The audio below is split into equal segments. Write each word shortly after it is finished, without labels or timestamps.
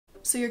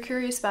So you're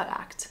curious about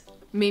ACT.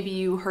 Maybe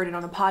you heard it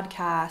on a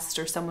podcast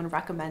or someone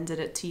recommended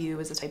it to you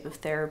as a type of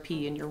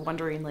therapy and you're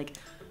wondering like,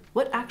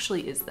 what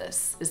actually is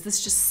this? Is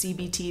this just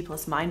CBT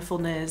plus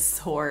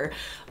mindfulness or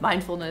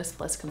mindfulness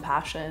plus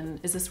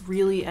compassion? Is this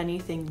really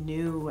anything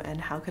new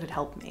and how could it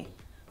help me?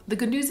 The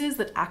good news is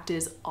that ACT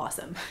is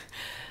awesome.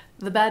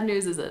 The bad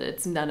news is that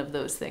it's none of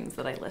those things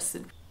that I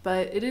listed.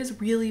 But it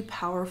is really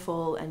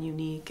powerful and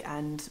unique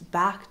and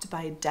backed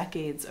by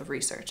decades of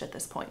research at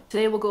this point.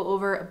 Today we'll go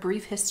over a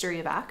brief history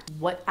of ACT,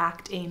 what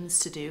ACT aims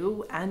to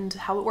do, and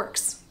how it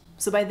works.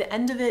 So by the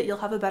end of it, you'll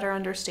have a better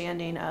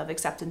understanding of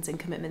acceptance and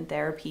commitment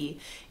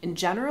therapy in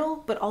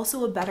general, but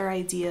also a better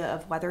idea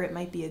of whether it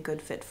might be a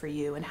good fit for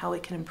you and how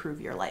it can improve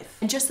your life.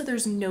 And just so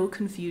there's no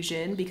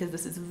confusion, because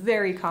this is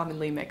very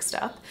commonly mixed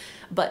up,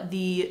 but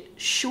the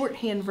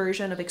shorthand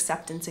version of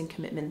acceptance and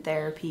commitment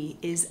therapy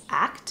is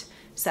ACT,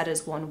 said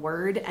as one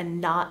word, and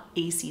not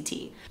ACT.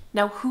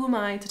 Now, who am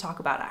I to talk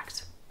about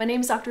ACT? My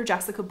name is Dr.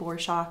 Jessica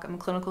Borshak. I'm a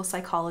clinical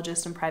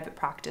psychologist in private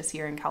practice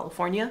here in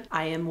California.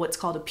 I am what's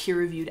called a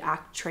peer-reviewed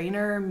ACT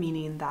trainer,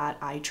 meaning that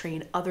I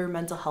train other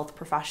mental health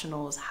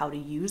professionals how to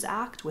use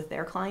ACT with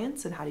their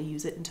clients and how to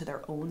use it into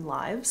their own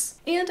lives.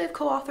 And I've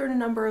co-authored a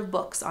number of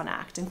books on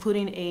ACT,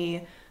 including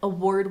an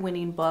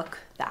award-winning book,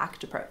 The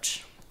ACT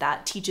Approach,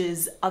 that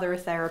teaches other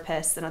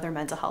therapists and other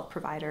mental health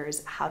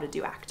providers how to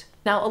do ACT.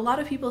 Now, a lot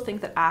of people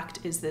think that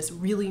ACT is this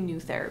really new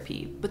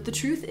therapy, but the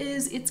truth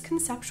is its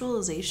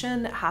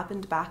conceptualization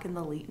happened back in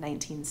the late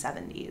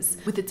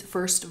 1970s, with its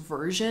first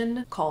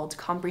version called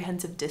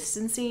comprehensive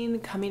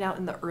distancing coming out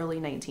in the early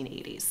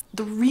 1980s.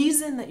 The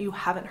reason that you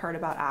haven't heard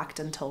about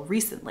ACT until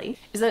recently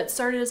is that it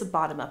started as a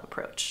bottom-up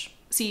approach.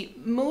 See,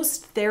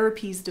 most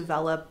therapies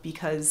develop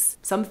because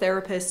some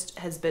therapist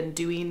has been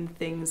doing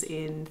things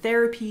in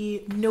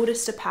therapy,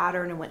 noticed a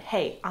pattern and went,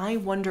 hey, I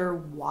wonder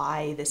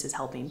why this is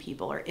helping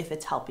people or if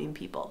it's helping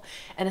people.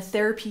 And a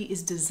therapy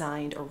is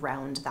designed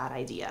around that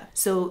idea.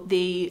 So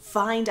they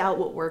find out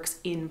what works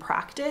in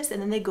practice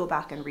and then they go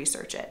back and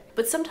research it.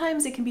 But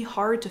sometimes it can be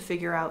hard to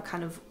figure out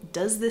kind of,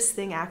 does this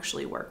thing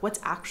actually work? What's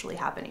actually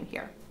happening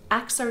here?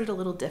 ACT started a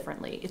little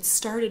differently. It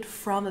started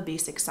from a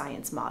basic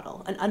science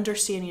model, an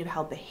understanding of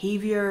how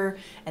behavior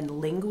and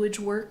language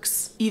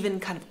works, even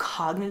kind of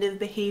cognitive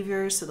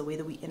behaviors, so the way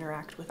that we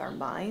interact with our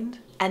mind.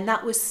 And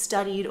that was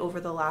studied over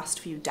the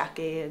last few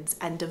decades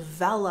and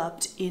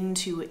developed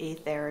into a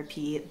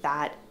therapy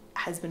that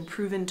has been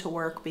proven to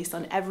work based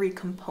on every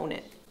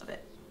component of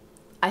it.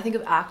 I think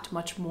of ACT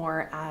much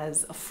more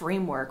as a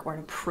framework or an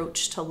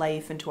approach to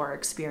life and to our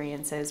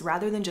experiences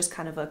rather than just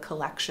kind of a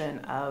collection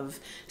of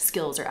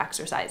skills or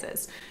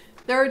exercises.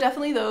 There are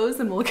definitely those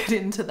and we'll get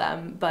into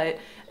them, but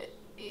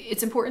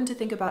it's important to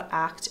think about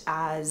ACT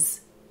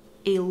as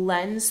a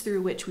lens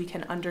through which we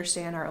can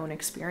understand our own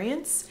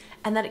experience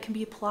and that it can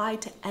be applied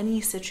to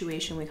any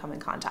situation we come in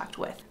contact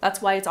with.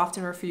 That's why it's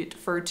often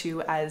referred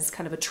to as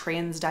kind of a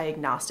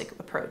transdiagnostic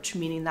approach,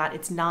 meaning that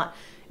it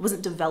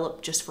wasn't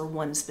developed just for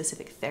one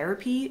specific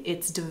therapy,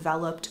 it's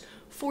developed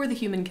for the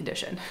human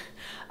condition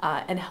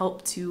and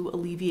help to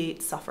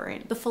alleviate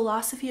suffering. The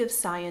philosophy of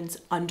science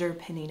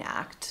underpinning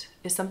ACT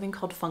is something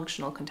called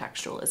functional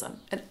contextualism.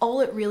 And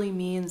all it really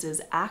means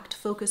is ACT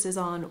focuses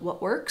on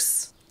what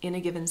works in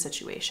a given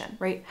situation,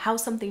 right? How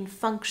something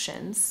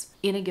functions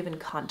in a given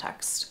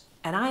context.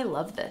 And I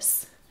love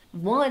this.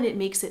 One, it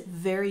makes it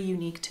very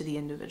unique to the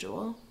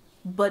individual,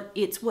 but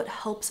it's what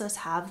helps us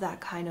have that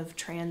kind of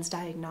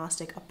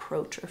transdiagnostic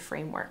approach or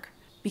framework.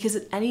 Because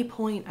at any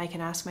point I can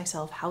ask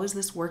myself, how is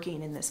this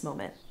working in this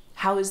moment?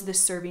 How is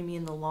this serving me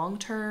in the long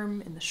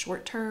term, in the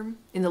short term?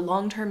 In the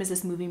long term, is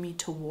this moving me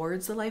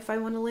towards the life I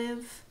want to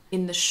live?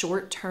 In the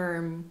short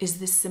term, is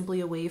this simply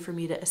a way for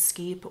me to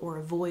escape or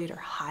avoid or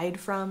hide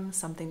from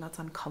something that's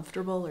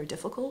uncomfortable or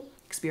difficult?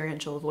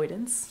 Experiential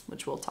avoidance,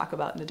 which we'll talk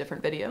about in a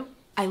different video.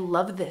 I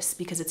love this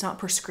because it's not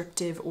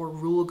prescriptive or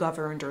rule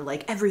governed or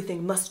like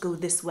everything must go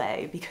this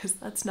way, because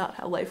that's not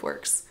how life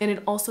works. And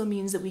it also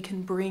means that we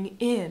can bring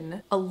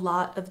in a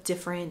lot of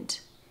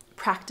different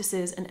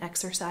practices and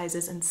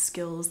exercises and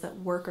skills that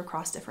work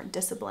across different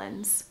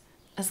disciplines,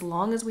 as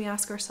long as we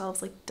ask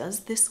ourselves, like,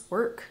 does this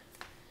work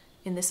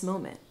in this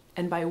moment?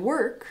 And by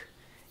work,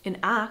 in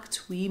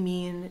ACT, we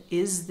mean,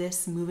 is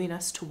this moving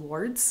us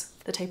towards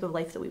the type of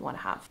life that we want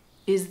to have?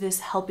 Is this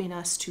helping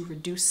us to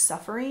reduce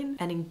suffering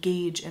and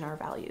engage in our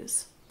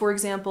values? For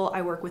example,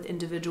 I work with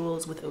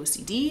individuals with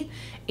OCD,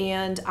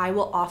 and I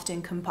will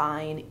often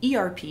combine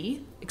ERP,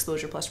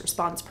 exposure plus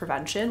response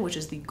prevention, which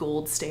is the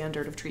gold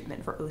standard of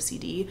treatment for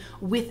OCD,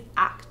 with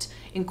ACT,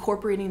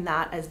 incorporating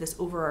that as this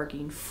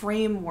overarching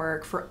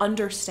framework for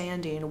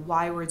understanding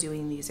why we're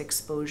doing these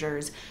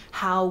exposures,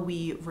 how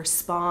we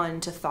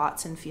respond to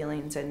thoughts and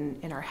feelings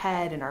in our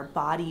head, in our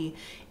body,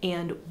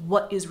 and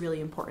what is really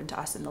important to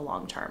us in the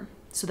long term,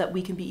 so that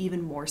we can be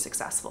even more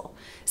successful.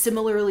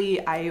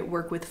 Similarly, I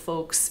work with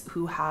folks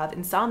who have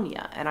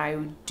insomnia, and I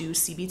do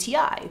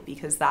CBTI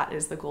because that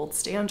is the gold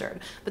standard.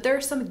 But there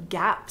are some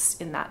gaps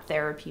in that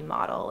therapy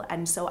model,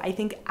 and so I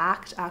think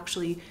ACT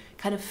actually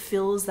kind of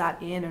fills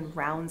that in and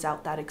rounds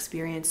out that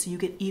experience so you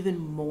get even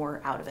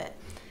more out of it.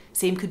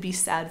 Same could be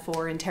said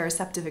for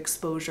interoceptive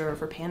exposure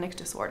for panic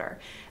disorder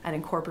and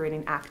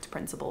incorporating ACT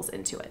principles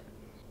into it.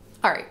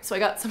 All right, so I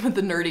got some of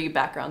the nerdy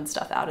background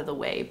stuff out of the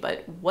way,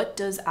 but what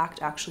does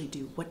ACT actually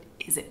do? What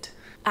is it?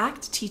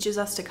 ACT teaches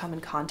us to come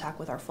in contact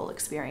with our full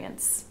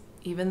experience,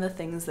 even the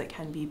things that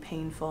can be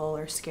painful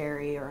or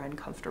scary or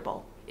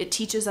uncomfortable. It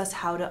teaches us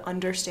how to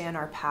understand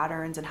our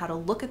patterns and how to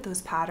look at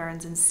those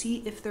patterns and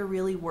see if they're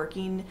really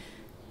working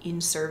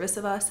in service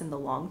of us in the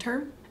long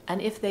term. And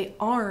if they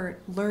aren't,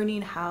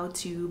 learning how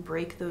to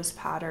break those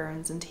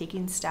patterns and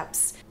taking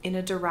steps in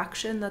a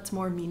direction that's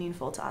more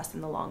meaningful to us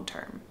in the long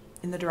term,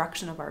 in the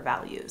direction of our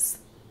values.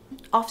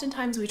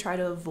 Oftentimes we try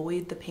to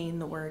avoid the pain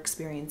that we're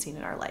experiencing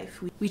in our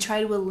life. We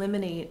try to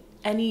eliminate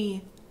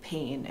any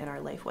pain in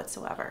our life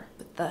whatsoever,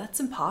 but that's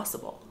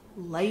impossible.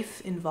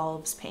 Life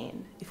involves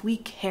pain. If we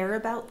care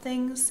about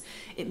things,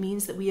 it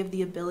means that we have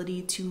the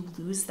ability to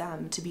lose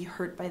them, to be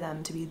hurt by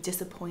them, to be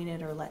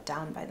disappointed or let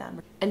down by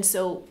them. And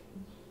so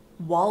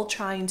while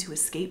trying to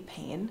escape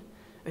pain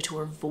or to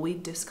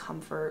avoid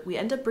discomfort, we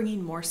end up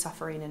bringing more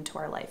suffering into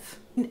our life.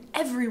 And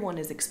everyone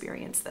has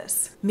experienced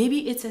this.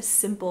 Maybe it's as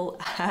simple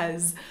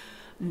as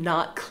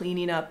not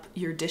cleaning up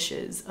your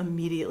dishes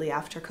immediately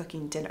after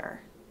cooking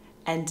dinner.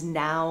 And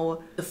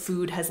now the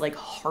food has like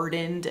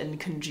hardened and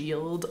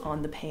congealed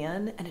on the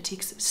pan, and it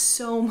takes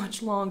so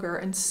much longer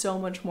and so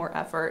much more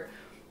effort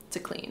to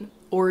clean.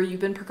 Or you've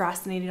been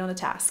procrastinating on a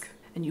task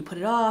and you put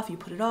it off, you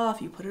put it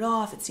off, you put it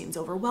off. It seems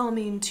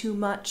overwhelming, too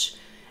much.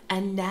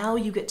 And now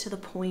you get to the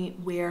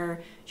point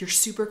where you're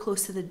super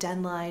close to the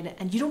deadline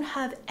and you don't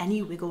have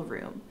any wiggle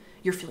room.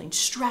 You're feeling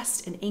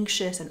stressed and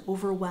anxious and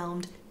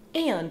overwhelmed,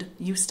 and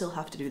you still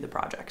have to do the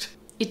project.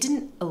 It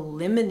didn't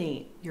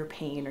eliminate your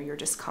pain or your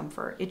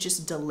discomfort. It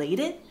just delayed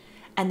it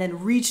and then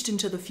reached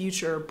into the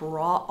future,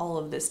 brought all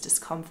of this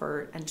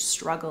discomfort and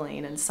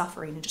struggling and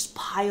suffering and just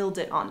piled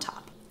it on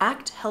top.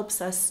 ACT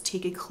helps us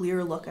take a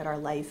clear look at our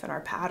life and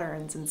our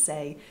patterns and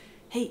say,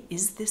 hey,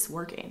 is this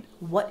working?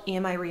 What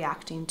am I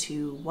reacting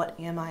to? What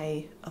am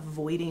I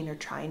avoiding or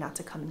trying not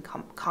to come in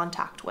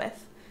contact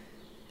with?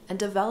 And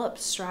develop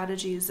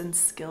strategies and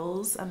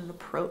skills and an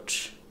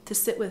approach to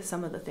sit with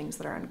some of the things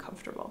that are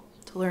uncomfortable,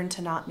 to learn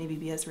to not maybe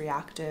be as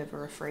reactive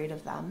or afraid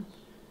of them,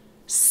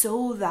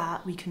 so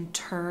that we can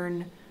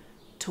turn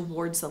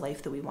towards the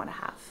life that we want to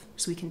have.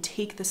 So we can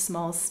take the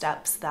small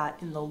steps that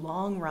in the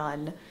long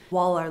run,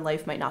 while our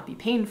life might not be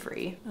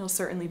pain-free, it'll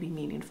certainly be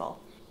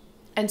meaningful.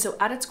 And so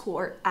at its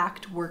core,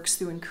 ACT works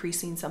through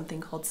increasing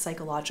something called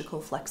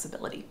psychological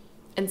flexibility.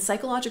 And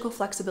psychological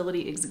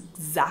flexibility is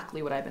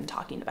exactly what I've been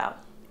talking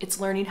about. It's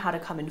learning how to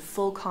come in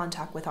full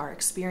contact with our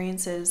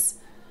experiences,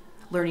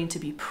 learning to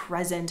be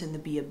present and to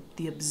be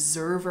the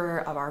observer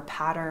of our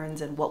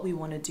patterns and what we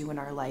want to do in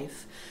our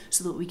life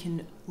so that we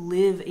can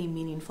live a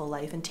meaningful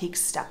life and take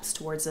steps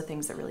towards the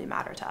things that really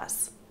matter to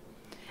us.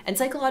 And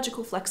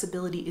psychological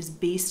flexibility is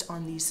based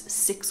on these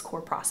 6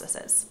 core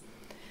processes: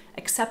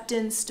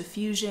 acceptance,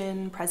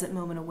 diffusion, present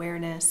moment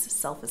awareness,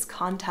 self as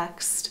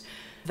context,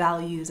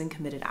 values, and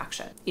committed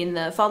action. In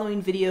the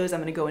following videos,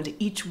 I'm going to go into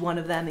each one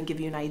of them and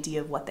give you an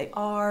idea of what they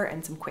are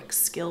and some quick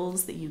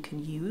skills that you can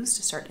use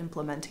to start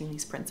implementing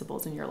these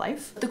principles in your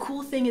life. The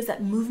cool thing is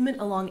that movement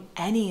along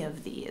any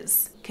of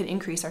these can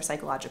increase our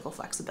psychological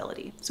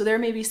flexibility. So there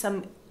may be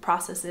some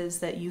processes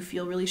that you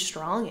feel really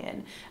strong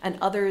in and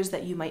others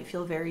that you might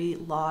feel very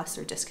lost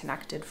or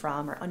disconnected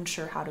from or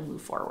unsure how to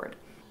move forward.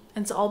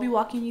 And so I'll be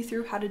walking you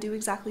through how to do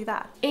exactly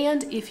that.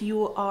 And if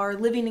you are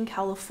living in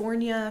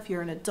California, if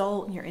you're an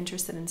adult and you're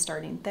interested in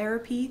starting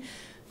therapy,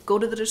 go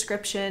to the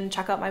description,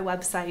 check out my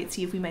website,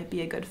 see if we might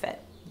be a good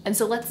fit. And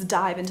so let's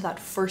dive into that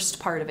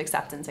first part of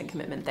acceptance and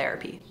commitment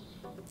therapy: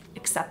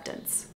 acceptance.